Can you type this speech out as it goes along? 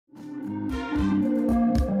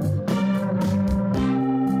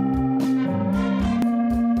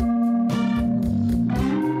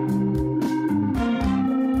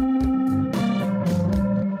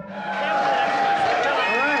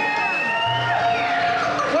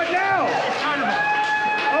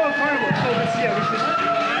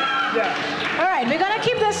Yeah. All right, we're going to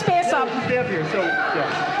keep this space up. Stay up here. So,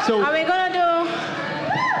 yeah. So, Are we going to do...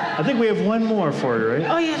 I think we have one more for you, right?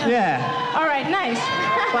 Oh, yeah. Yeah. All right, nice.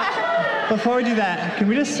 Before we do that, can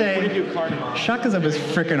we just say, Shaka Zub is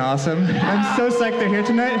freaking awesome. I'm so psyched they're here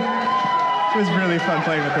tonight. It was really fun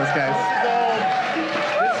playing with those guys.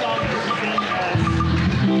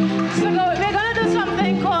 So we're going to do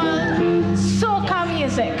something called soca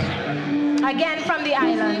music, again from the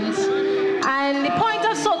islands. And the point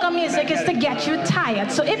of soca music is to get you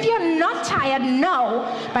tired. So if you're not tired now,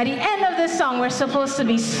 by the end of this song, we're supposed to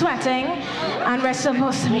be sweating, and we're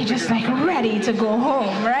supposed to be just like ready to go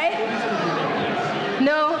home, right?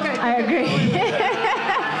 No? I agree.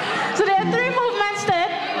 So there are 3 movements to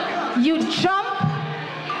it. You jump,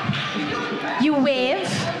 you wave,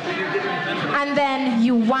 and then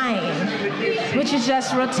you whine, which is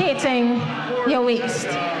just rotating your waist.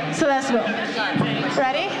 So let's go.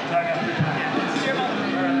 Ready?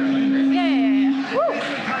 Yeah. Woo.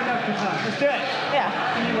 Let's do it. Yeah.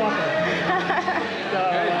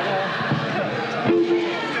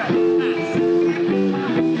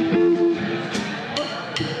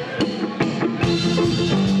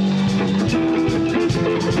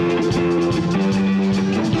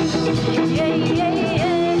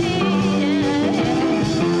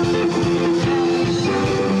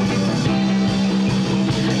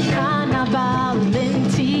 Carnival in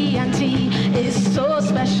TNT is so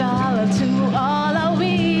special to all of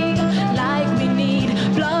we. Like we need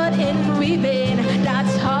blood in we vein.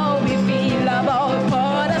 That's how we feel about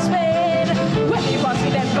Port of Spain. When we was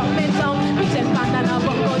with them drumming down, beating band and a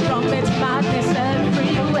bongo drum, it's madness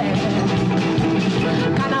everywhere.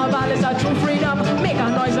 Carnival is a true freedom. Make a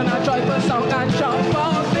noise and a joyful song and jump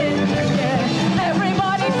up in the air.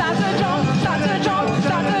 Everybody start to jump, start to jump,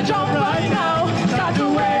 start to jump right now. Start to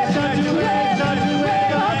wave, start to wave, start to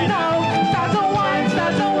wave up now. Start to whine,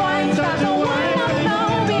 start to whine, start to whine up now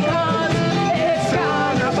because it's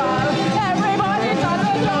Carnival. Everybody start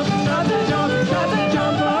to jump, start to jump, start to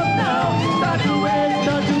jump up now. Start to wave,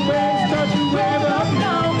 start to wave, start to wave up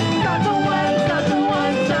now. Start to whine, start to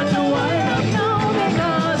whine, start to whine up now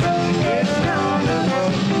because it's Carnival.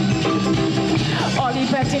 All the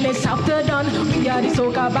pettiness after done, we are the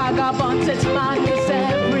soca vagabonds, it's madness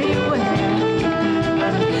everywhere.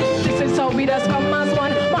 This is how we just come as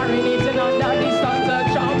one, marinating under the sun to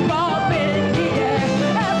jump up in the air.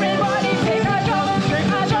 Everybody take a jump, take a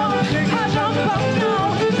jump, take a jump up now.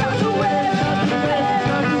 Start to wave, start to wave,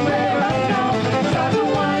 start to wave up now. Start to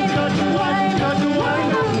whine, start to whine, start to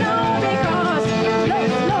whine up now because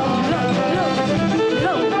low.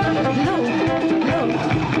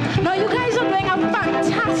 Now you guys are doing a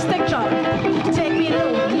fantastic job. Take me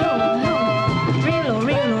low.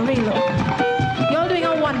 Real low. You're doing a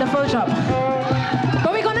wonderful job.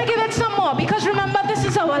 But we're gonna give it some more because remember this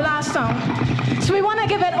is our last song. So we wanna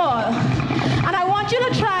give it all. And I want you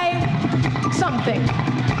to try something.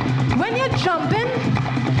 When you're jumping,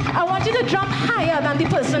 I want you to jump higher than the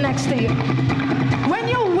person next to you. When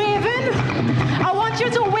you're waving, I want you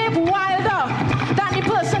to wave wilder than the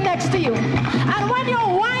person next to you. And when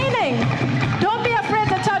you're whining, don't be afraid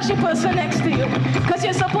to touch the person next to you because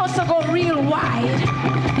you're supposed to go real wide.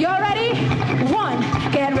 You all ready? 1,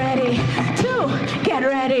 get ready. 2, get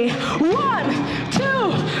ready. 1,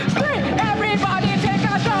 2, 3. Everybody take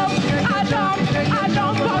a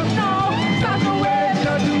jump up now. Start to wave,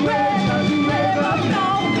 start to wave, start to wave up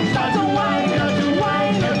now. Start to whine, start to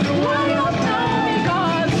whine, start to whine up now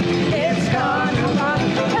because it's Carnival.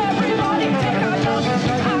 Everybody take a jump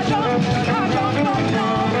up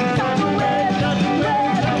now. Start to wave, start to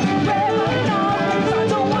wave, start to wave up now. Start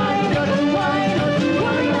to whine, start to whine, start to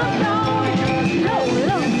whine up now.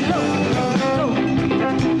 Low.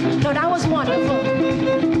 No, that was wonderful.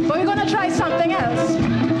 But we're gonna try something else.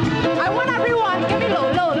 I want everyone, give me low,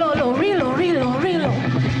 real low.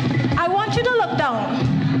 I want you to look down.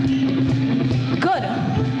 Good.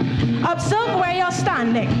 Observe where you're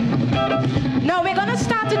standing. Now we're gonna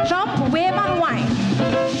start to jump, wave, and whine.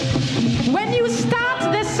 When you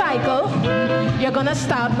start this cycle, you're gonna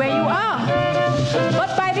start where you are.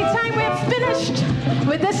 But by the time we're finished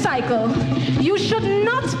with this cycle, you should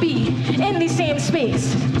not be in the same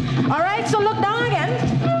space. All right, so look down again.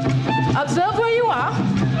 Observe where you are.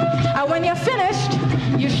 And when you're finished,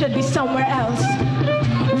 you should be somewhere else.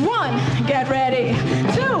 1, get ready.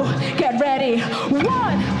 2, get ready.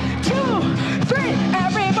 1, 2, 3.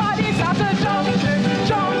 Everybody start to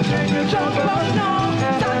jump up now.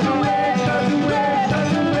 Start to wave, start to wave, start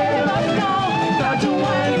to wave up now. Start to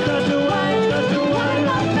whine, start to whine, start to whine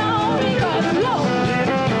up now because low.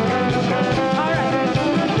 All right.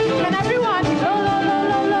 Can everyone low.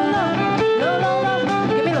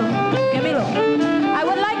 Give me low.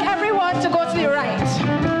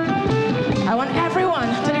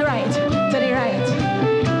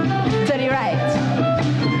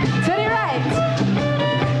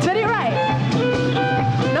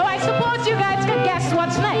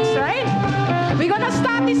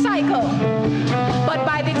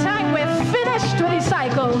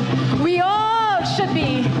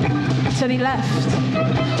 to the left.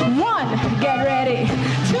 1, get ready.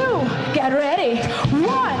 2, get ready. 1,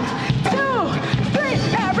 2, 3.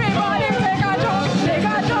 Everybody take a jump, take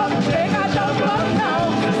a jump, take a jump up now.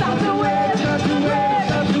 Start to wave,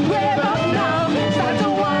 wave, wave up now. Start to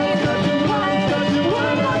wind, wind,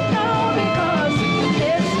 wind up now because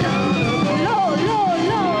it's low, low,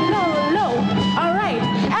 low, low, low. All right,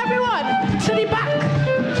 everyone, to the back.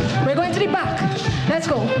 We're going to the back. Let's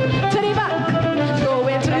go. To the back. Go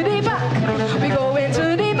into the back. We go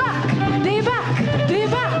into the back. The back. The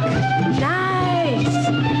back. Nice.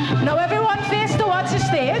 Now everyone face towards the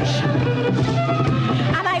stage.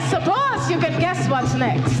 And I suppose you can guess what's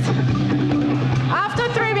next. After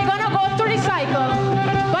 3, we're gonna go through the cycle.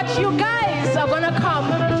 But you guys are gonna come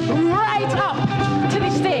right up to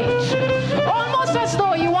the stage. Almost as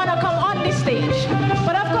though you wanna come on the stage.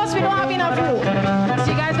 But of course we don't have enough room.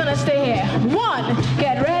 So you guys gonna stay here. 1,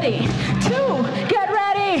 get ready. 2, get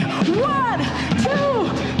ready. 1,